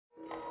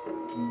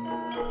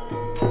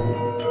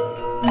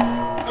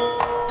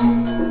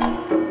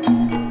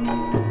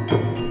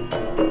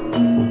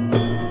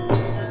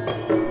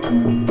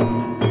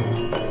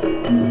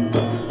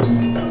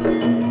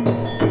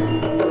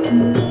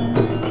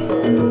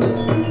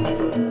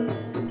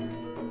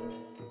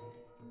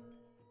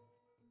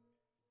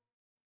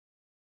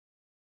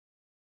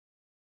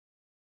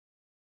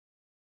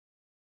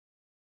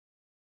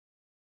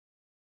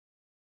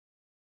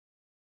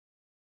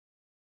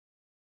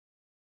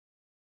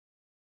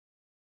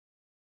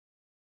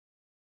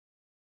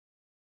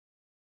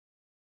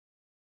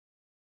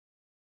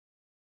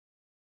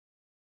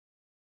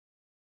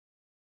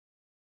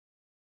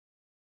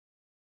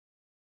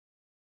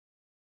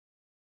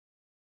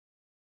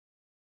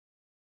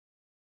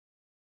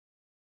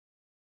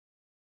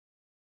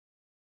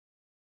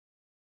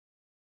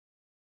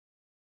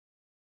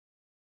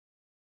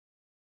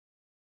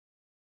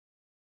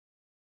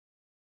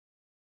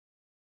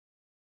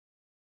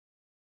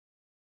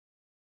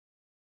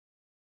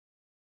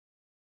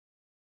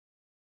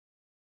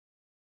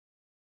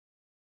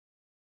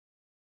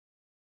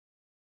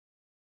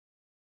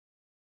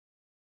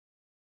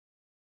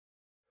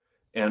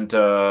And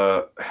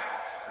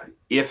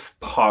if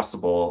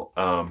possible,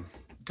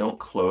 don't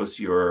close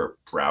your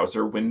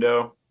browser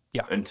window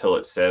Yeah, until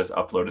it says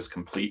upload is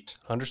complete.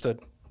 understood.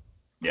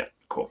 Yeah,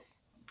 cool.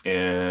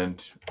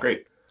 And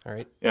great. All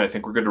right. Yeah, I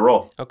think we're good to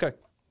roll. Okay.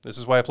 This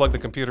is why I plug the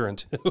computer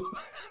into.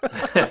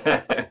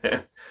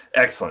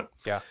 Excellent.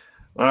 Yeah.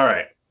 All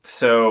right.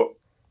 So,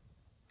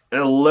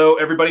 hello,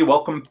 everybody.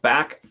 Welcome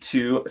back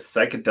to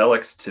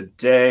Psychedelics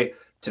today.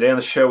 Today on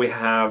the show, we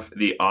have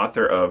the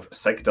author of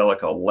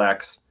Psychedelica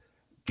Lex,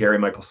 Gary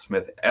Michael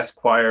Smith,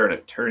 Esquire, an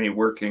attorney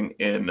working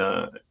in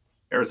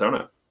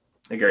Arizona.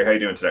 Hey, Gary, how you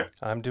doing today?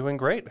 I'm doing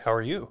great. How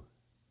are you?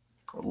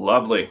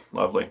 Lovely,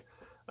 lovely.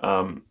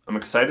 I'm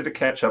excited to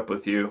catch up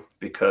with you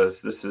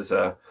because this is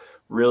a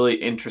really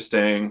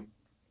interesting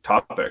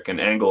topic and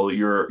angle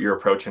you're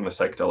approaching the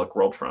psychedelic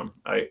world from.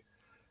 I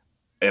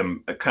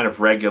am kind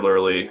of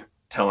regularly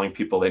telling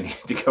people they need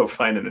to go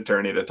find an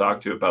attorney to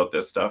talk to about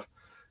this stuff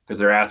because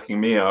they're asking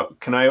me,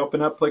 can I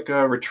open up like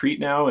a retreat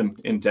now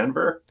in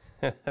Denver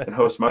and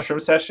host mushroom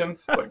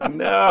sessions? Like,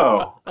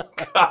 no,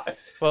 God.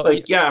 Well,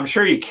 Like, yeah, I'm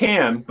sure you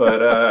can,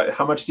 but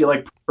how much do you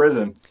like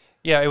prison?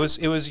 yeah, it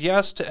was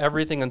yes to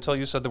everything until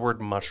you said the word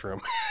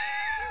mushroom.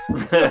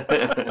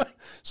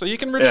 So you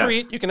can Yeah,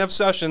 retreat, you can have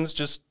sessions,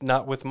 just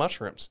not with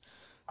mushrooms.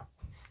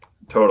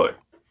 totally.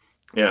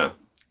 Yeah.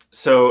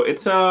 So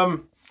it's a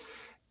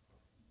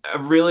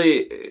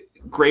really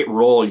great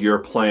role you're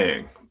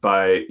playing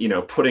by,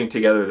 putting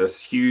together this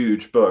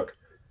huge book.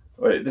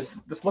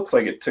 This looks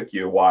like it took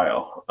you a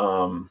while.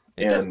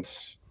 It did. And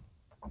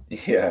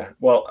yeah,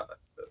 well,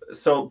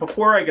 so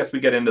before I guess we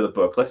get into the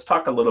book, let's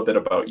talk a little bit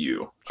about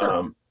you.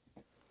 Sure.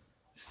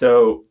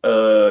 So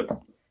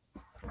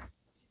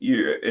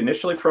you're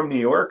initially from New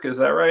York, is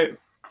that right?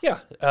 Yeah.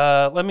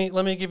 Let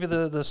me give you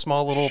the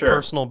small little Sure.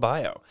 personal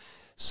bio.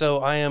 So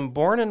I am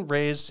born and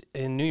raised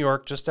in New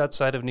York, just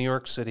outside of New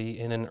York City,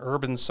 in an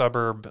urban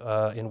suburb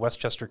in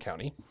Westchester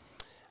County.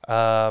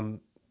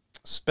 Um,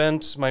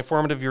 Spent my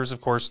formative years,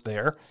 of course,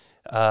 there.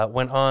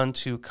 Went on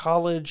to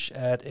college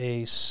at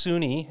a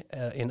SUNY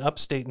in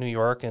upstate New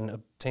York and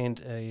obtained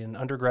an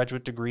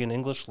undergraduate degree in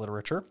English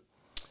literature.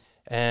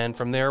 And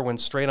from there, went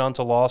straight on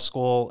to law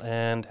school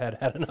and had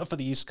had enough of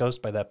the East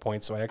Coast by that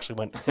point. So I actually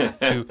went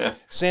to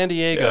San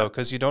Diego Yeah.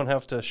 because you don't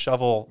have to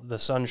shovel the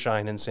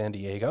sunshine in San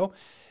Diego.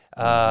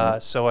 Hmm.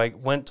 So I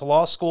went to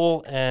law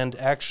school and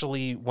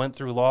actually went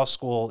through law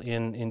school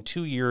in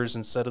 2 years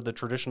instead of the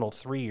traditional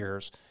 3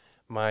 years.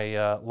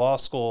 My law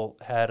school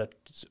had a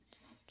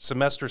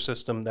semester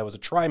system that was a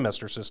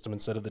trimester system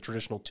instead of the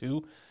traditional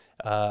two.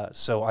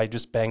 So I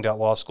just banged out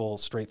law school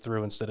straight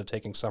through instead of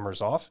taking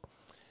summers off.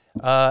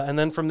 And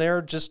then from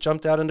there, just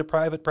jumped out into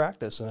private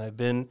practice. And I've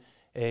been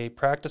a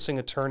practicing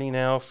attorney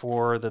now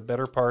for the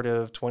better part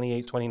of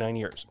 28, 29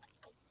 years.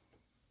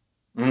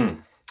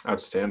 Mm,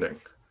 outstanding.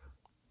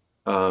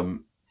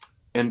 Um,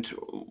 and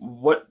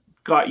what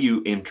got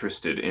you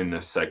interested in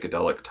this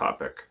psychedelic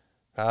topic?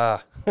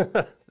 Ah,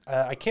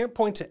 I can't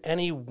point to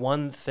any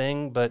one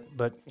thing, but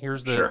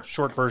here's the Sure.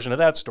 short version of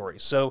that story.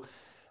 So,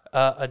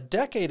 a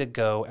decade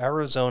ago,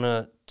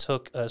 Arizona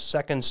took a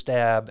second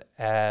stab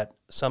at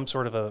some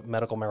sort of a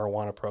medical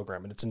marijuana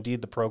program, and it's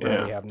indeed the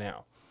program we Yeah. have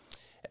now.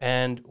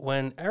 And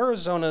when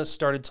Arizona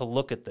started to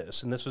look at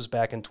this, and this was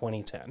back in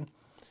 2010,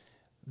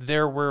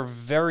 there were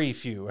very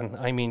few, and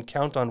I mean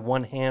count on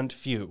one hand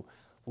few,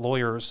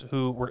 lawyers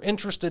who were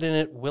interested in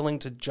it, willing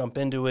to jump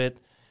into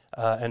it,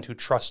 and who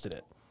trusted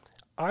it.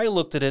 I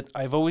looked at it.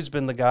 I've always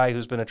been the guy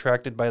who's been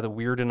attracted by the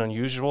weird and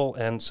unusual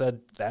and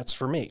said, that's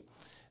for me.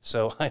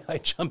 So I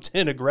jumped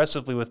in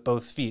aggressively with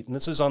both feet. And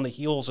this is on the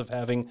heels of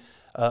having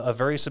a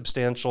very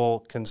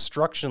substantial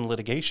construction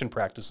litigation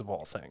practice of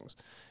all things.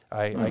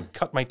 I Mm,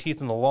 cut my teeth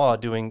in the law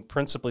doing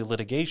principally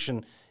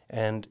litigation.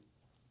 And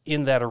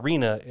in that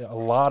arena, a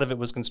lot of it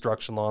was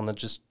construction law and then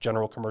just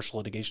general commercial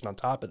litigation on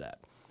top of that.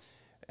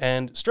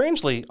 And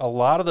strangely, a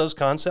lot of those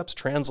concepts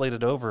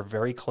translated over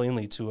very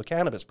cleanly to a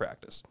cannabis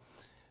practice.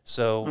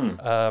 So,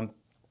 mm,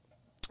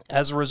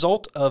 as a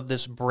result of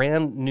this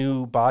brand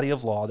new body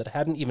of law that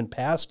hadn't even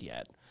passed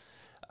yet,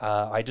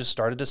 I just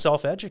started to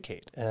self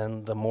educate.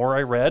 And the more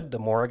I read, the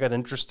more I got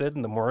interested,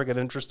 and the more I got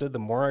interested, the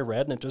more I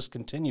read, and it just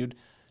continued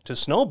to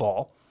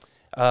snowball.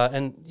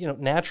 And,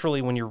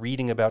 naturally, when you're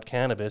reading about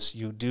cannabis,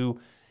 you do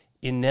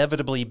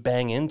inevitably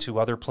bang into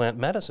other plant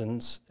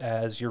medicines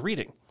as you're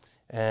reading.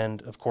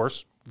 And of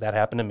course, that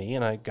happened to me,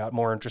 and I got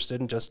more interested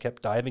and just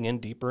kept diving in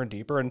deeper and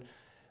deeper. And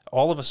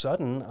all of a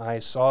sudden, I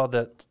saw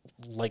that,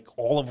 like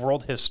all of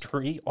world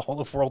history, all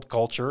of world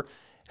culture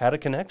had a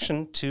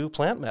connection to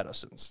plant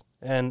medicines.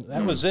 And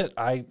that mm. was it.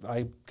 I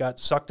got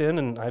sucked in,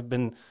 and I've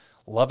been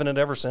loving it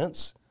ever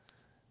since.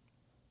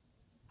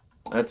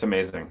 That's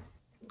amazing.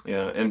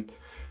 Yeah. And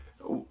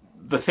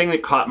the thing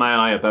that caught my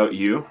eye about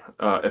you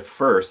at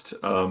first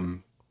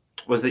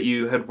was that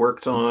you had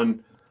worked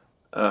on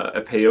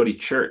a peyote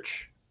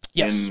church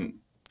Yes, in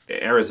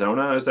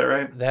Arizona. Is that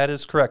right? that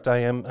is correct. I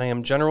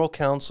am general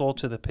counsel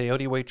to the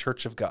Peyote Way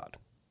Church of God.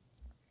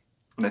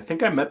 And I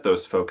think I met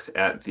those folks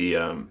at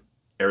the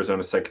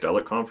Arizona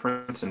Psychedelic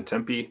Conference in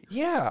Tempe.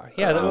 Yeah,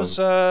 that was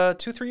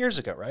 2-3 years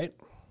ago, right?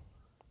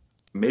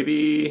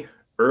 Maybe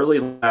early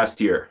last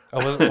year.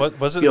 Oh,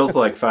 was it? Feels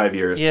like 5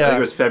 years. I think it Yeah,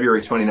 was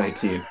February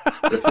 2019,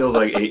 but it feels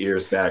like 8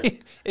 years back.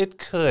 it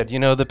could. You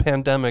know, the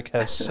pandemic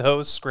has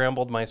so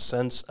scrambled my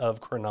sense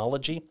of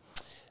chronology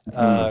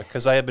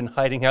because I have been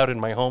hiding out in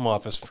my home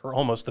office for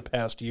almost the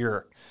past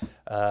year.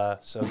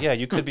 So yeah,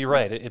 you could be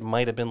right. It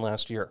might have been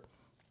last year.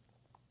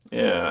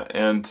 Yeah,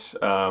 and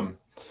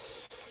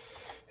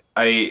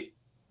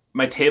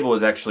my table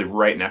was actually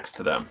right next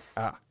to them.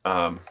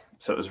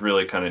 So it was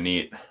really kind of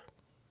neat.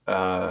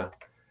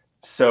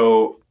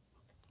 So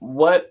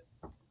what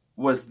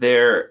was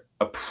their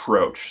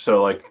approach?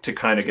 So like to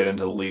kind of get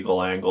into the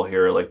legal angle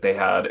here, like they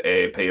had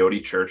a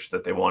peyote church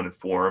that they wanted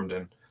formed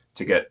and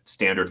to get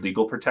standard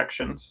legal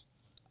protections.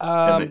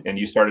 And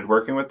you started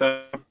working with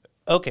them?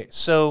 Okay,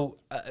 so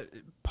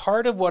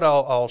part of what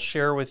I'll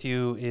share with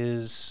you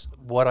is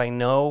what I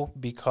know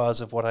because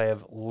of what I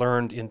have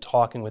learned in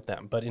talking with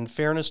them. But in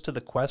fairness to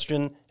the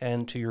question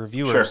and to your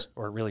viewers,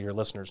 or really your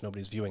listeners,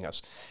 nobody's viewing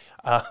us.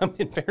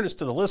 In fairness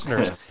to the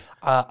listeners,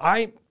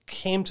 I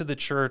came to the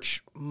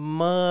church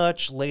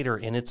much later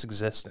in its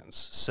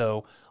existence.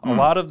 So a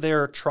lot of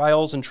their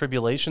trials and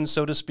tribulations,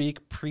 so to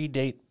speak,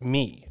 predate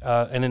me.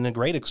 And in a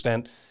great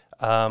extent,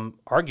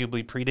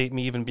 arguably predate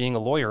me even being a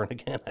lawyer. And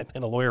again, I've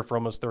been a lawyer for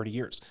almost 30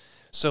 years.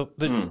 So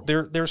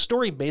their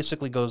story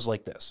basically goes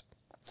like this.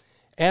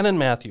 Ann and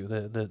Matthew,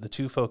 the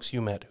two folks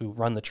you met who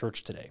run the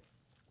church today,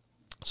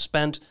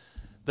 spent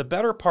the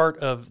better part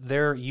of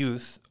their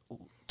youth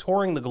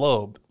touring the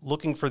globe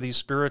looking for these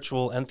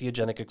spiritual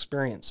entheogenic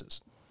experiences.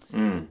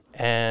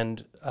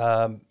 And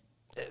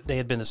they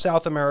had been to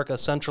South America,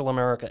 Central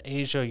America,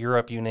 Asia,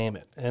 Europe, you name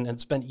it, and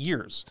spent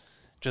years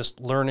just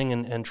learning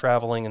and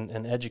traveling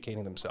and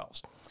educating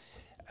themselves.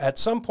 At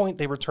some point,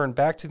 they returned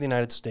back to the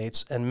United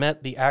States and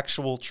met the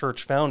actual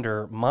church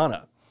founder,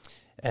 Mana.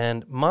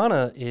 And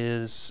Mana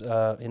is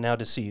now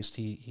deceased.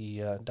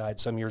 He died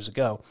some years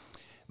ago.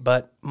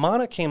 But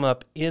Mana came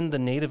up in the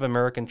Native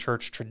American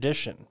church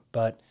tradition.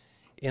 But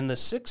in the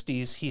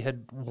 60s, he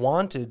had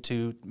wanted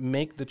to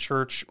make the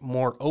church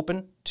more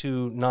open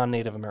to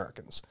non-Native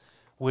Americans,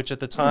 which at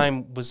the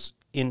time was,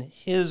 in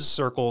his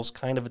circles,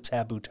 kind of a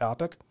taboo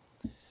topic.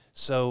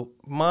 So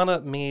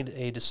Mana made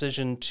a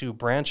decision to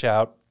branch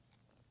out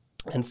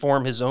and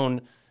form his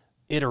own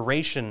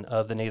iteration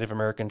of the Native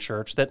American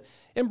church that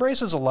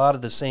embraces a lot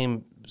of the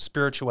same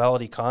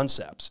spirituality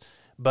concepts,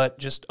 but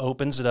just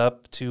opens it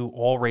up to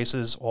all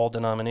races, all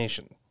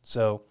denomination.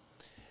 So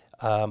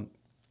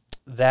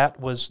that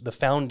was the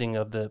founding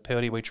of the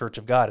Peyote Way Church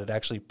of God. It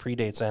actually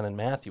predates Ann and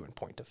Matthew in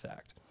point of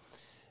fact.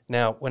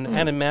 Now, when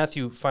Ann and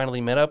Matthew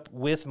finally met up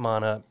with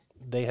Mana,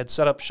 they had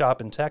set up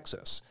shop in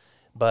Texas.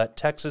 But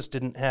Texas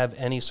didn't have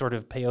any sort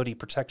of peyote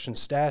protection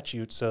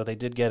statute, so they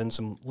did get in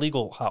some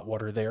legal hot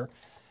water there,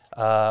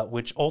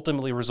 which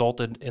ultimately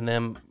resulted in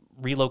them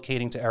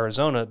relocating to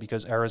Arizona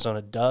because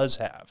Arizona does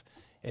have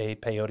a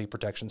peyote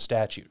protection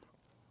statute.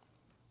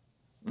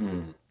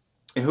 And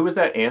who was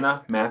that?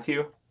 Anna,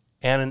 Matthew?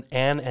 Ann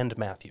and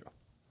Matthew.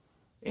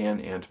 Ann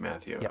and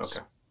Matthew. Yes.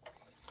 Okay.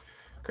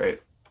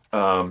 Great.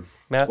 Well,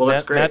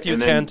 that's great. Matthew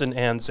Kent and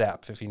Ann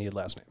Zapp, if you need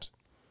last names.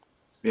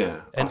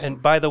 Yeah. Awesome.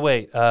 And by the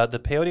way, the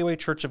Peyote Way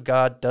Church of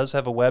God does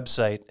have a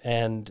website,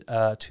 and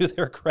to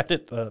their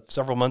credit,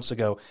 several months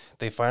ago,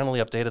 they finally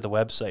updated the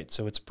website.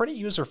 So it's pretty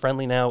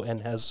user-friendly now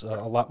and has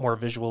a lot more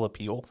visual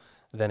appeal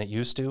than it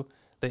used to.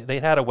 They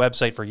had a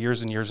website for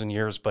years and years and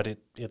years, but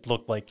it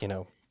looked like,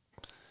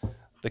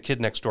 the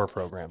kid next door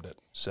programmed it.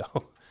 So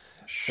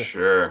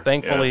sure.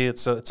 Thankfully,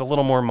 it's a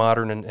little more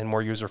modern and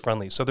more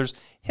user-friendly. So there's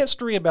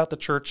history about the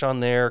church on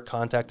there,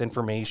 contact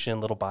information,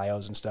 little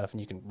bios and stuff,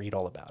 and you can read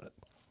all about it.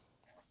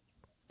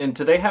 And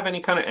do they have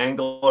any kind of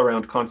angle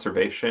around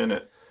conservation?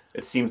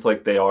 It seems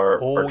like they are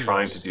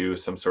trying to do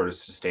some sort of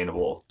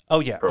sustainable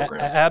program.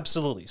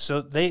 Absolutely. So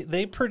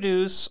they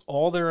produce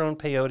all their own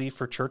peyote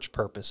for church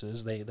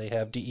purposes. They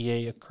have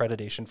DEA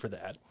accreditation for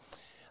that.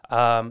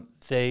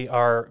 They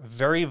are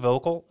very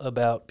vocal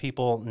about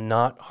people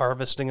not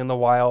harvesting in the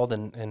wild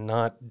and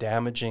not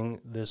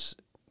damaging this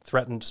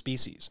threatened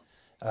species.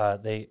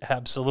 They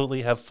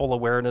absolutely have full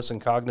awareness and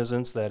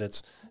cognizance that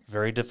it's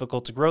very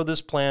difficult to grow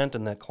this plant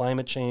and that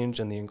climate change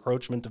and the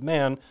encroachment of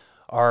man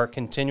are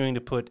continuing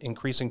to put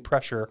increasing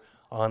pressure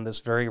on this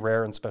very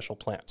rare and special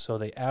plant. So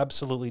they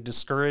absolutely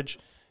discourage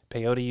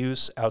peyote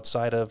use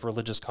outside of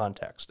religious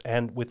context.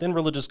 And within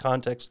religious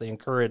context, they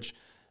encourage,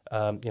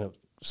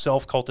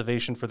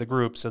 self-cultivation for the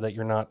group so that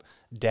you're not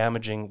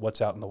damaging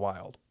what's out in the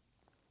wild.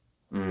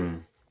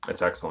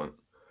 That's excellent.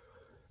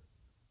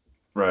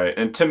 Right.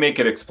 And to make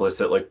it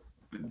explicit, like,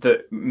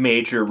 the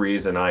major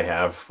reason I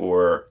have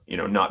for,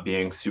 not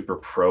being super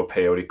pro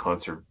peyote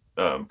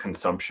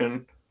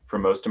consumption for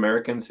most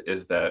Americans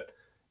is that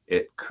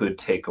it could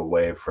take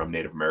away from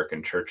Native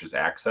American churches'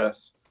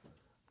 access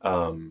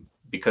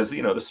because,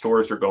 the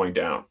stores are going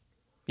down.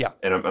 Yeah.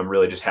 And I'm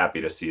really just happy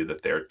to see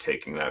that they're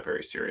taking that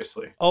very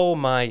seriously. Oh,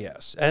 my,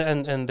 yes.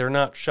 And they're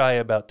not shy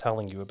about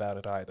telling you about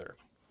it either.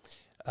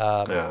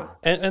 Yeah.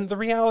 And the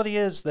reality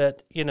is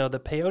that,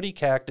 the peyote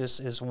cactus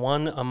is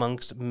one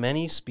amongst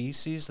many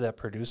species that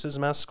produces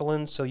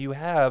mescaline. So you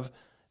have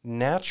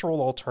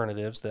natural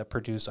alternatives that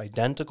produce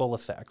identical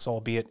effects,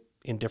 albeit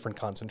in different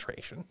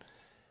concentration.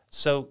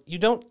 So you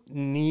don't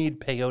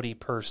need peyote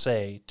per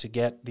se to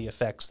get the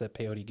effects that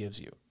peyote gives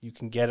you. You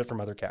can get it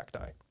from other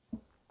cacti.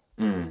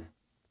 Mm.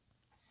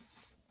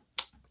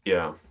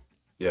 Yeah.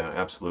 Yeah,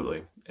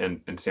 absolutely.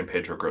 And San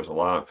Pedro grows a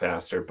lot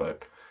faster,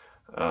 but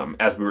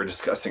as we were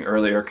discussing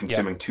earlier, Yeah.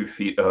 consuming 2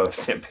 feet of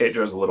San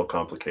Pedro is a little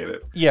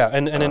complicated. Yeah,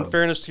 and in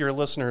fairness to your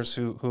listeners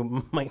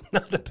who might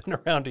not have been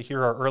around to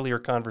hear our earlier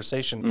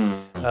conversation,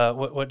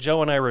 what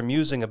Joe and I were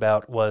musing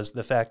about was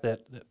the fact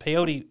that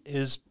peyote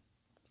is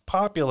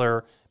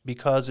popular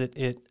because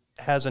it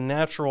has a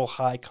natural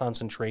high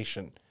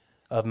concentration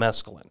of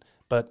mescaline.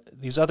 But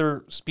these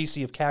other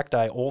species of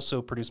cacti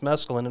also produce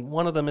mescaline, and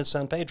one of them is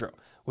San Pedro,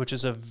 which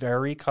is a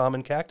very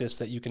common cactus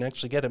that you can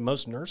actually get at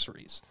most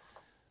nurseries.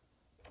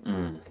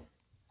 And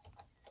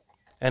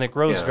it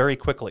grows very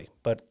quickly.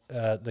 But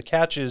the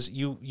catch is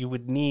you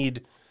would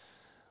need,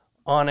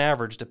 on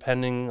average,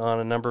 depending on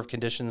a number of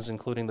conditions,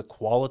 including the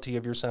quality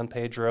of your San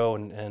Pedro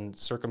and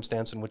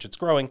circumstance in which it's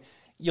growing,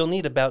 you'll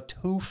need about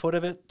 2 foot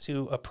of it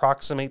to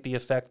approximate the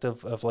effect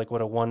of like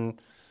what a one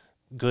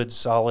good,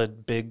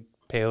 solid, big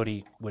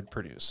peyote would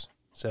produce.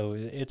 So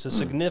it's a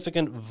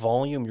significant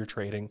volume you're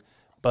trading,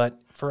 but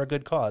for a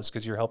good cause,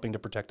 because you're helping to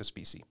protect a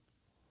species.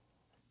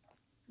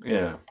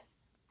 Yeah.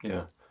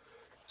 Yeah.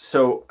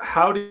 So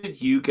how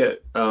did you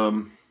get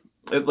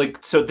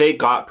so they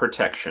got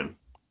protection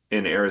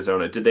in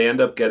Arizona. Did they end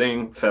up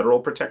getting federal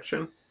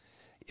protection?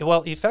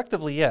 Well,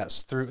 effectively,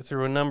 yes,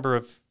 through a number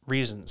of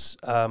reasons.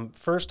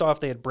 First off,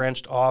 they had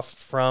branched off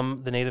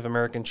from the Native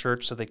American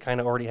church, so they kind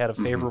of already had a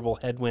favorable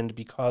headwind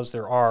because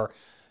there are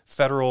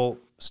federal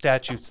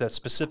statutes that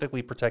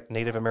specifically protect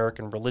Native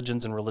American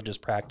religions and religious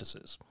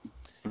practices.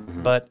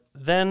 But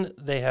then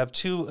they have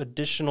 2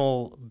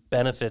 additional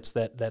benefits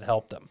that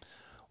help them.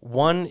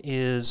 One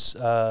is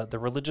the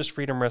Religious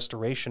Freedom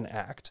Restoration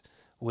Act,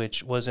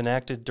 which was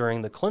enacted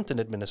during the Clinton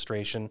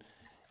administration,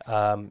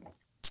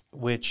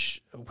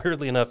 which,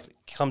 weirdly enough,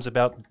 comes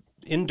about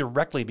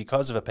indirectly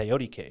because of a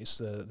peyote case,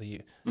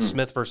 the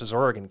Smith versus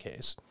Oregon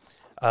case.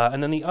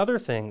 And then the other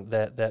thing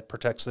that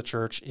protects the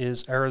church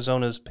is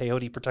Arizona's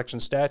peyote protection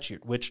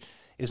statute, which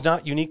is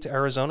not unique to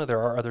Arizona.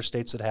 There are other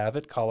states that have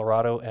it.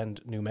 Colorado and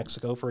New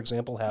Mexico, for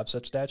example, have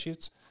such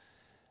statutes.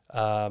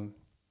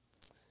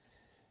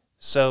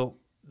 So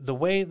the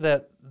way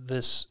that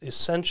this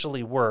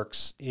essentially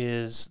works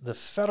is the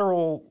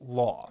federal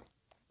law,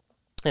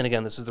 and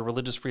again, this is the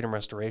Religious Freedom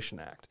Restoration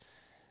Act,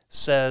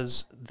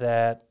 says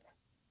that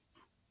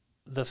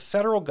the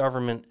federal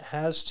government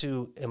has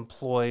to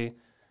employ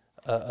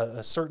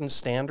a certain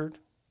standard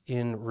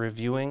in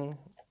reviewing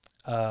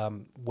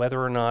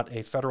whether or not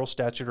a federal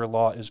statute or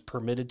law is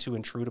permitted to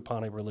intrude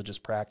upon a religious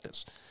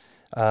practice.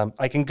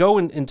 I can go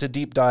into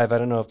deep dive. I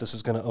don't know if this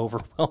is going to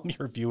overwhelm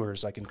your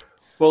viewers. I can.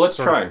 Well, let's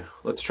try.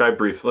 Let's try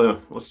briefly.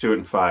 Let's do it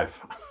in 5.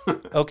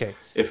 Okay.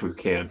 If we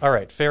can. All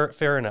right.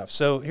 Fair enough.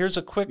 So here's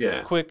a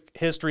quick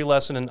history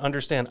lesson, and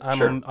understand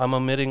I'm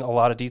omitting a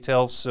lot of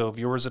details, so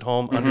viewers at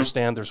home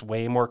understand there's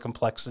way more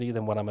complexity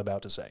than what I'm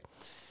about to say.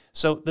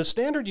 So the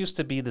standard used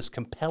to be this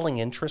compelling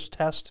interest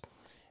test,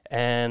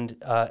 and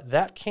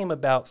that came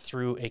about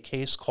through a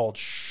case called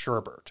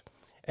Sherbert.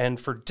 And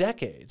for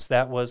decades,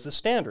 that was the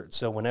standard.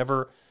 So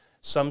whenever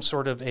some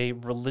sort of a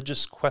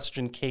religious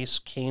question case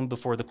came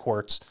before the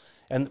courts,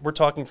 and we're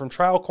talking from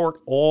trial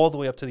court all the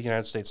way up to the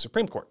United States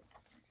Supreme Court,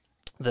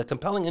 the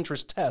compelling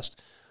interest test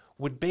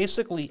would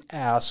basically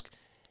ask,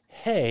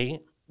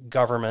 hey,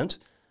 government,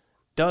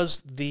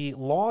 does the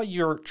law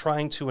you're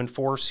trying to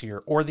enforce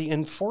here, or the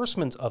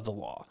enforcement of the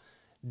law,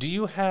 do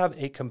you have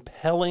a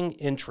compelling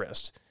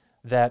interest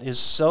that is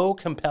so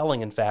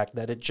compelling, in fact,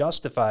 that it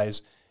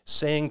justifies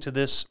saying to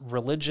this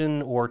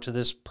religion or to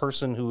this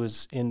person who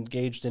is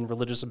engaged in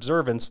religious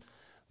observance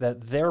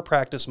that their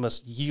practice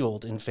must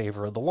yield in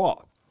favor of the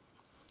law?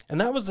 And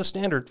that was the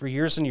standard for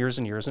years and years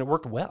and years, and it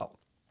worked well.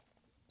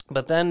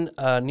 But then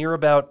near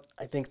about,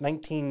 I think,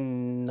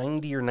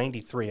 1990 or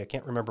 93, I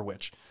can't remember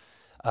which,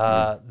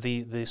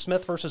 the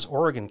Smith versus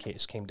Oregon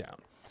case came down.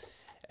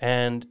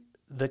 And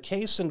the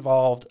case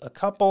involved a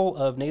couple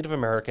of Native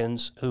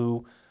Americans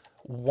who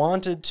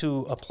wanted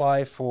to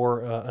apply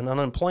for an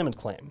unemployment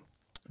claim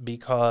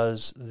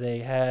because they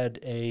had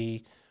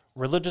a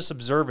religious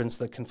observance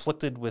that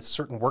conflicted with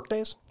certain work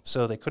days,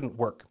 so they couldn't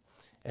work.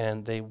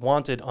 And they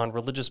wanted, on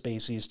religious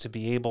bases, to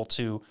be able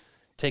to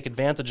take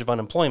advantage of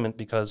unemployment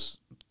because,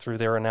 through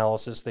their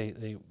analysis,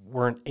 they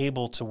weren't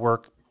able to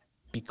work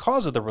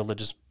because of the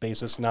religious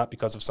basis, not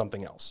because of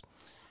something else.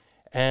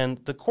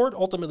 And the court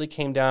ultimately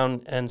came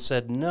down and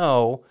said,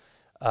 no,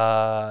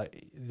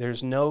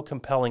 there's no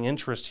compelling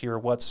interest here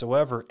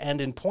whatsoever. And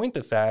in point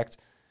of fact,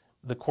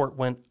 the court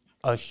went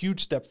a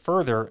huge step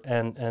further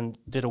and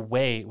did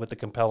away with the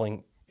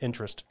compelling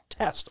interest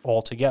test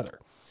altogether.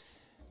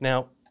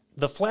 Now,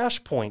 The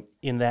flashpoint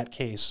in that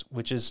case,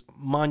 which is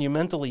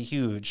monumentally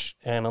huge,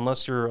 and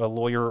unless you're a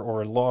lawyer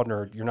or a law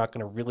nerd, you're not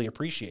going to really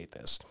appreciate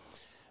this.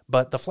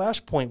 But the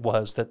flashpoint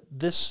was that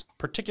this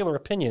particular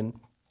opinion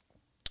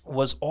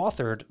was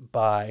authored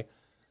by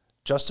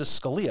Justice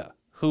Scalia,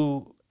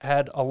 who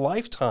had a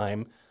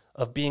lifetime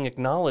of being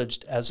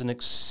acknowledged as an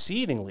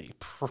exceedingly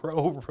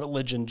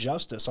pro-religion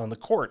justice on the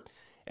court.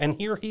 And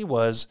here he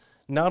was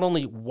not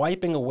only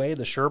wiping away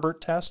the Sherbert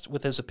test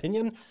with his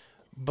opinion,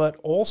 but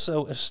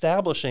also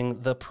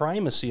establishing the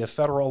primacy of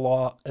federal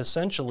law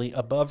essentially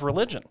above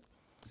religion.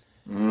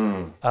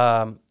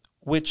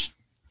 Which,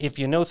 if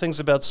you know things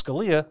about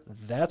Scalia,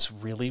 that's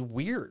really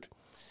weird.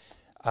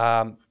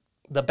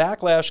 The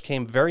backlash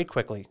came very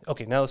quickly.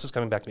 Okay, now this is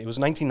coming back to me. It was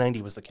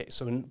 1990 was the case.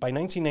 So by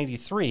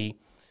 1993,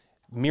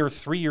 mere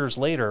 3 years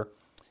later,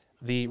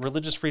 the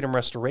Religious Freedom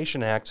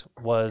Restoration Act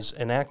was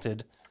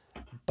enacted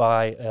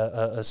by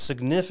a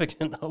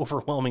significant,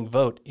 overwhelming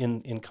vote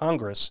in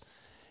Congress.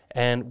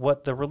 And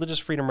what the Religious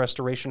Freedom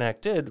Restoration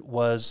Act did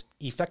was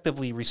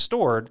effectively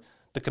restored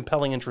the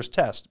compelling interest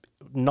test,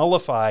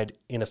 nullified,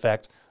 in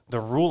effect, the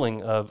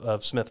ruling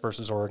of Smith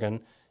versus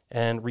Oregon,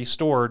 and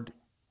restored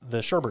the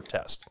Sherbert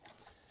test.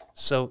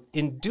 So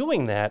in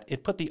doing that,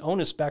 it put the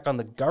onus back on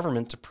the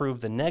government to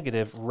prove the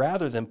negative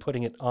rather than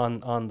putting it on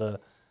the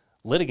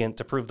litigant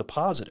to prove the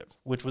positive,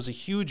 which was a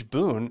huge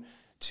boon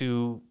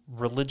to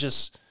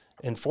religious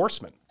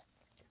enforcement.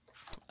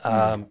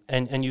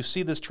 And you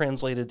see this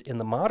translated in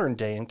the modern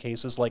day in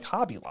cases like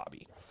Hobby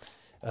Lobby,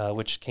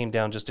 which came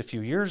down just a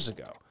few years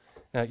ago.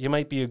 Now, you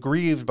might be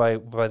aggrieved by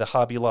the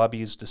Hobby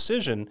Lobby's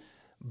decision,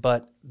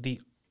 but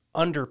the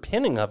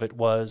underpinning of it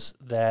was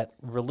that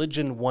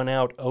religion won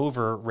out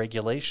over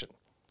regulation.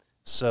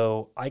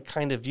 So I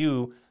kind of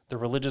view the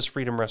Religious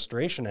Freedom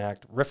Restoration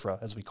Act,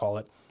 RFRA as we call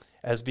it,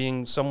 as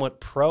being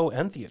somewhat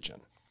pro-entheogen.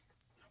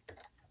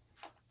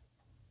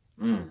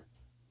 Well,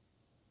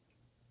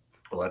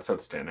 that's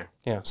outstanding.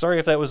 Yeah, sorry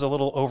if that was a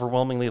little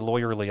overwhelmingly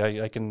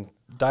lawyerly. I can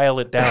dial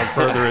it down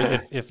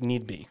further if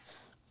need be.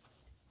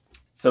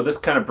 So this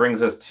kind of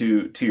brings us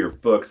to your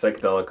book,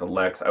 Psychedelica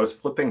Lex. I was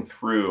flipping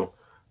through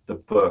the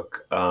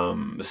book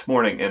this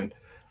morning and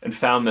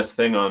found this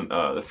thing on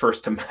the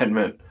First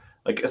Amendment.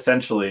 Like,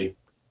 essentially,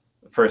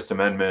 the First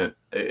Amendment,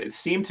 it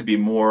seemed to be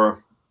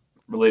more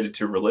related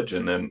to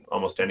religion than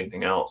almost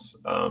anything else.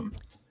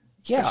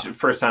 Yeah.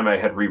 First time I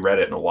had reread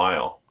it in a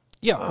while.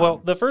 Yeah, well,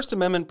 the First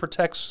Amendment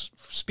protects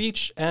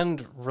speech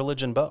and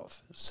religion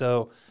both.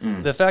 So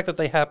the fact that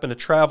they happen to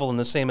travel in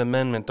the same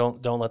amendment,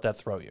 don't let that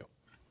throw you.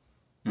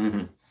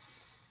 Mm-hmm.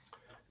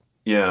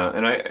 Yeah,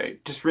 and I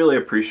just really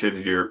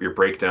appreciated your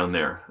breakdown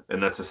there.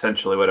 And that's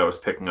essentially what I was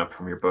picking up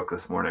from your book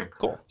this morning.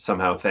 Cool.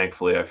 Somehow,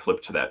 thankfully, I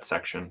flipped to that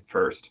section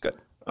first. Good.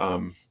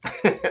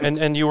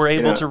 And you were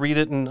able to read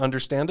it and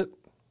understand it?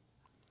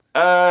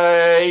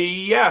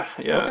 Yeah,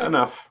 okay.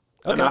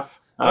 Enough.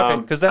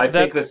 Okay, because I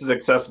think this is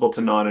accessible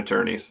to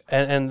non-attorneys.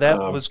 And that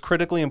was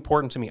critically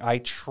important to me. I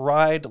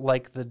tried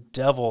like the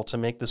devil to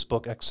make this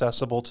book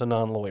accessible to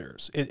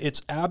non-lawyers.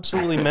 It's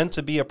absolutely meant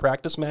to be a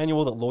practice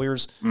manual that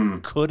lawyers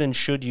could and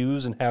should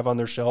use and have on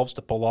their shelves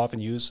to pull off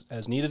and use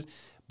as needed.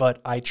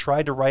 But I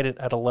tried to write it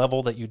at a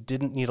level that you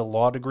didn't need a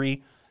law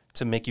degree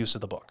to make use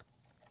of the book.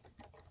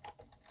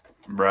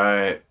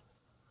 Right.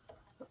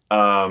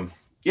 Yeah,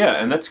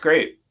 and that's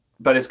great.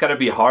 But it's got to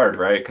be hard,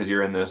 right? Because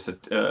you're in this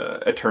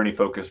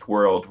attorney-focused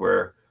world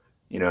where,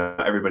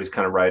 everybody's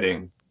kind of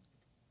writing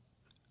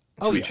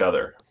to each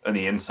other on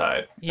the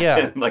inside. Yeah.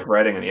 And like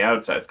writing on the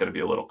outside, it's going to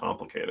be a little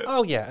complicated.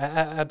 Oh, yeah,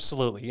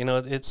 absolutely.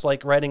 It's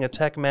like writing a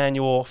tech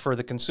manual for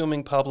the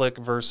consuming public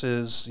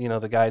versus,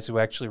 the guys who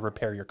actually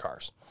repair your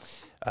cars.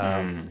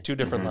 Two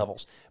different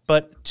levels.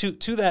 But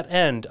to that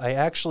end, I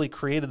actually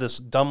created this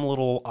dumb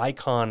little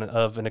icon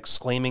of an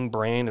exclaiming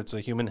brain. It's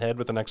a human head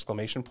with an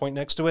exclamation point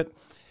next to it.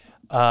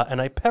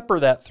 And I pepper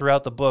that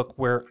throughout the book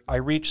where I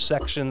reach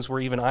sections where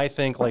even I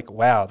think like,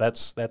 wow,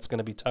 that's going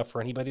to be tough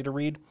for anybody to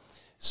read.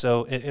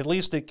 So at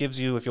least it gives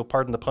you, if you'll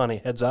pardon the pun, a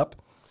heads up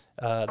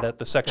that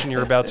the section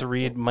you're about to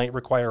read might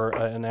require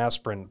an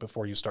aspirin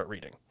before you start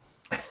reading.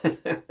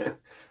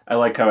 I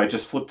like how I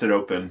just flipped it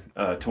open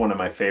to one of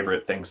my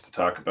favorite things to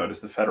talk about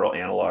is the Federal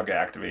Analog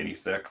Act of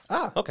 '86.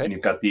 Ah, okay. And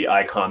you've got the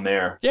icon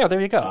there. Yeah,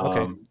 there you go.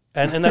 Okay.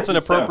 And that's an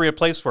appropriate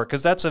place for it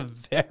because that's a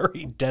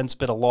very dense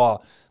bit of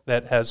law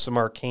that has some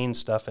arcane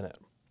stuff in it.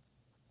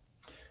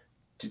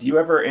 Did you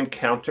ever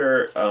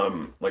encounter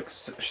like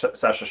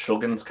Sasha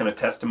Shulgin's kind of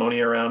testimony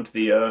around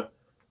the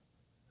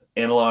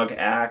Analog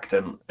Act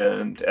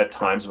and at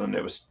times when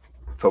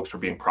folks were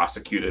being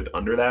prosecuted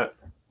under that?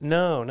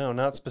 No,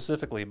 not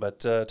specifically,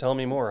 but tell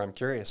me more. I'm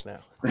curious now.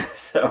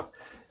 So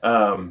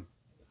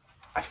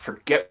I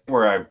forget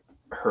where I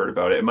heard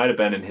about it. It might have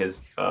been in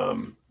his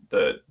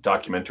the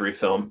documentary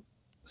film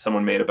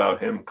someone made about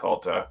him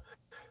called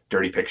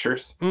Dirty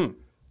Pictures.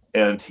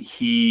 And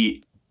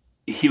he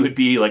would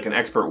be like an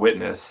expert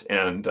witness.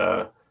 And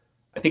I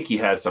think he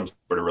had some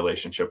sort of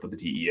relationship with the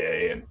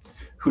DEA and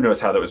who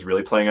knows how that was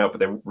really playing out, but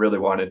they really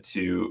wanted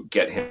to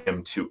get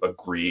him to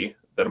agree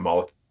that a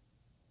molecule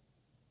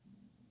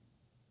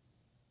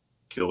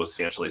molecule was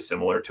substantially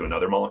similar to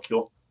another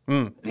molecule.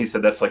 Mm. And he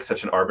said that's like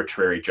such an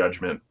arbitrary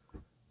judgment,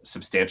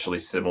 substantially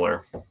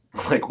similar.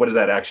 Like, what does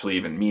that actually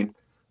even mean?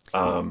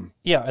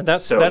 Yeah, and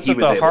that's So at he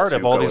was the able heart to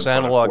of all go these in front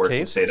of analog courts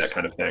and say that cases.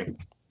 kind of thing.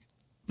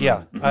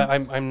 Yeah,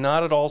 Mm-hmm. I'm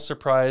not at all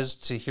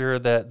surprised to hear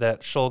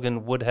that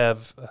Shulgin would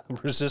have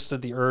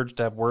resisted the urge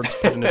to have words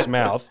put in his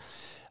mouth.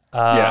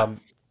 Yeah.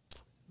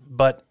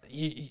 But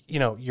you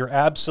know, you're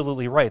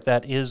absolutely right.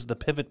 That is the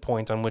pivot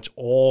point on which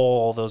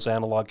all those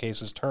analog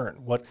cases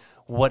turn.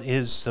 What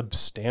is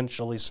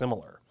substantially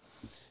similar?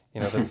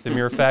 You know, the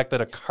mere fact that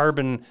a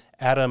carbon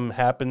atom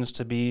happens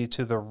to be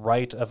to the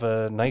right of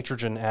a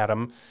nitrogen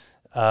atom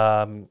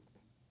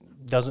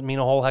doesn't mean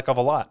a whole heck of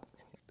a lot,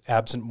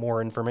 absent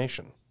more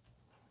information.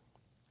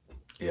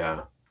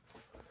 Yeah.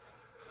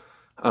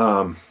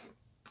 Yeah,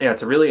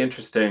 it's a really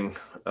interesting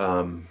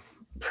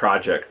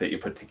project that you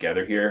put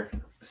together here.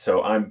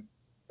 So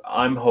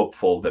I'm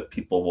hopeful that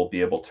people will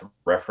be able to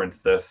reference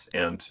this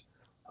and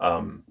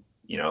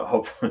you know,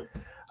 hope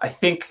I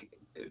think,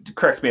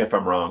 correct me if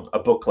I'm wrong, a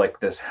book like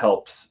this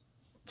helps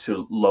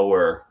to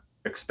lower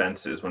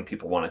expenses when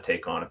people want to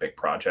take on a big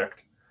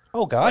project.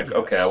 Oh God, Like,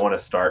 okay, I yes. want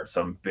to start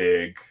some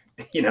big,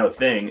 you know,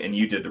 thing, and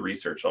you did the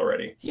research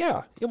already.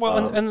 Yeah,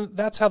 well, and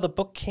that's how the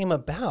book came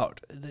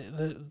about.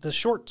 The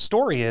short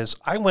story is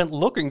I went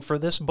looking for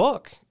this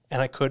book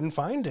and I couldn't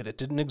find it. It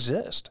didn't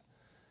exist.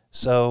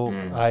 So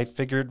I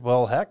figured,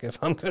 well, heck,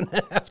 if I'm going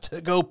to have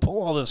to go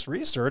pull all this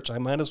research, I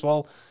might as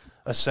well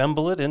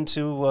assemble it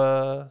into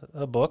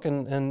a book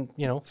and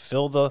you know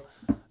fill the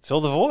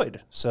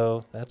void.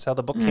 So that's how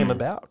the book came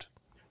about.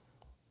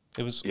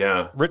 It was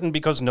written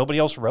because nobody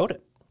else wrote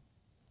it.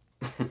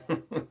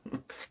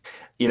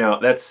 You know,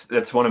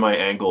 that's one of my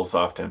angles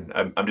often.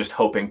 I'm just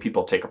hoping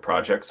people take a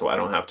project so I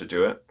don't have to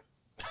do it.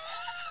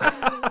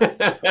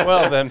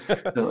 Well, then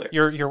Like,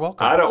 you're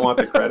welcome. I don't want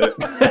the credit.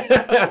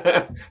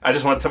 I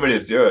just want somebody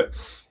to do it.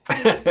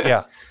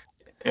 Yeah.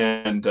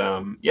 And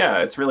yeah,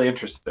 it's really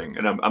interesting,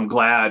 and I'm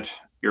glad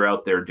you're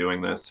out there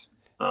doing this.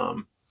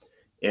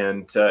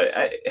 And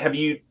have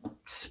you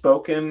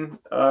spoken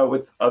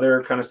with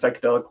other kind of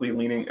psychedelically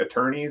leaning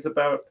attorneys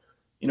about,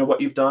 you know,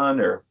 what you've done,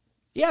 or?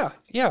 Yeah,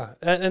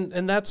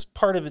 and that's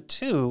part of it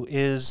too.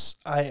 Is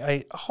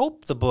I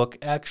hope the book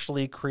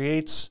actually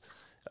creates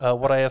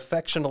what I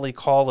affectionately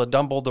call a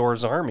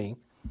Dumbledore's army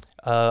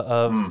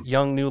of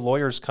young new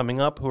lawyers coming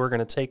up who are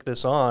going to take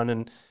this on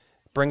and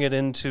bring it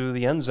into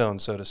the end zone,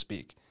 so to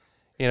speak.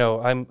 You know,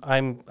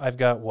 I've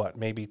got what,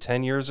 maybe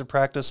 10 years of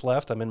practice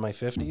left. I'm in my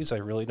 50s. I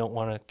really don't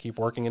want to keep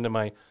working into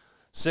my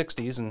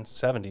 60s and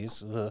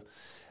 70s.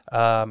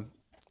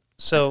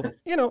 So,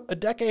 you know, a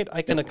decade,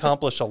 I can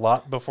accomplish a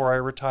lot before I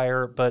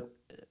retire, but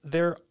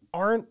there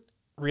aren't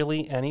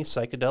really any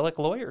psychedelic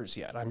lawyers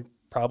yet. I'm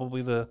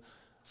probably the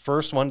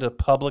first one to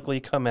publicly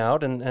come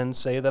out and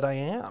say that I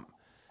am.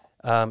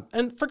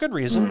 And for good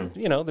reason.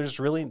 You know, there's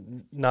really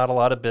not a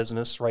lot of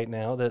business right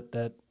now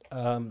that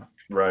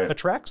Right.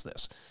 attracts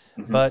this.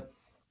 But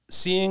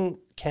seeing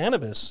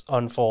cannabis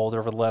unfold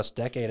over the last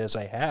decade as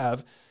I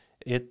have,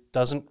 it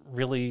doesn't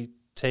really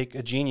take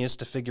a genius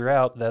to figure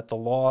out that the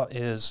law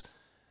is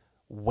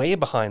way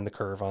behind the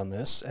curve on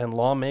this, and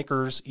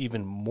lawmakers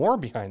even more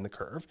behind the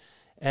curve.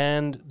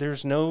 And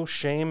there's no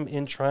shame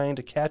in trying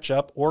to catch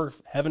up or,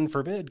 heaven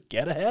forbid,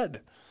 get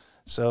ahead.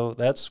 So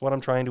that's what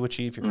I'm trying to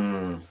achieve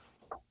here.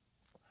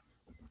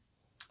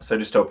 So I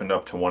just opened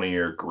up to one of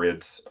your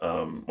grids,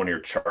 one of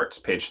your charts,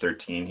 page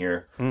 13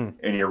 here, Mm.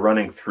 and you're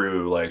running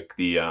through like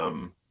the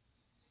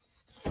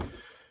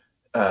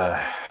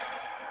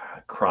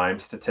crime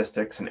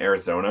statistics in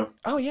Arizona.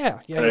 Oh,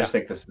 yeah. And I just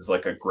think this is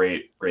like a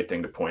great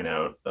thing to point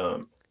out.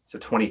 So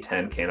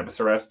 2010 cannabis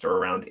arrests are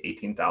around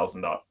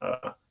 18,000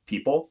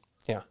 people.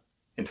 Yeah.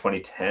 In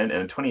 2010,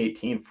 and in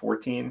 2018,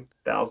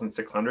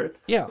 14,600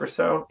 Yeah. or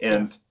so.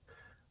 And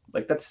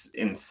like, that's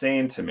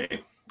insane to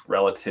me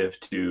relative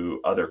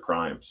to other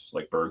crimes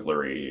like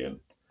burglary and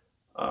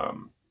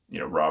you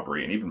know,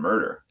 robbery and even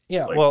murder.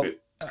 Yeah. Like, well,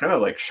 it's kind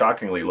of like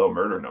shockingly low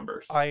murder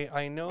numbers.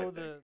 I know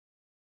the.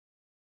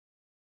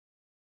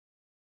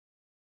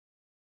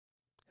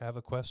 Have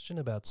a question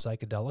about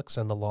psychedelics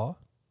and the law?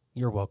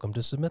 You're welcome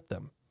to submit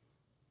them.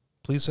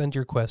 Please send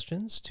your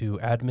questions to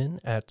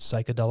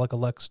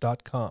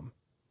admin@psychedelicalex.com.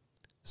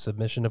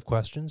 Submission of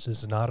questions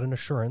is not an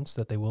assurance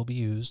that they will be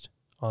used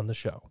on the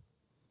show.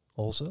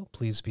 Also,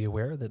 please be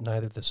aware that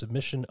neither the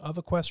submission of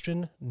a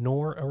question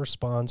nor a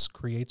response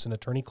creates an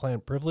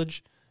attorney-client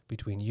privilege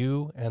between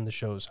you and the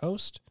show's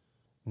host,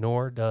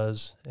 nor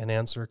does an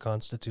answer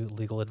constitute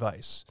legal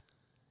advice.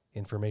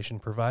 Information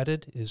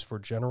provided is for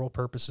general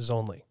purposes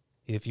only.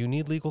 If you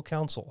need legal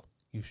counsel,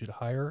 you should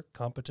hire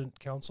competent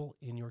counsel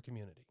in your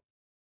community.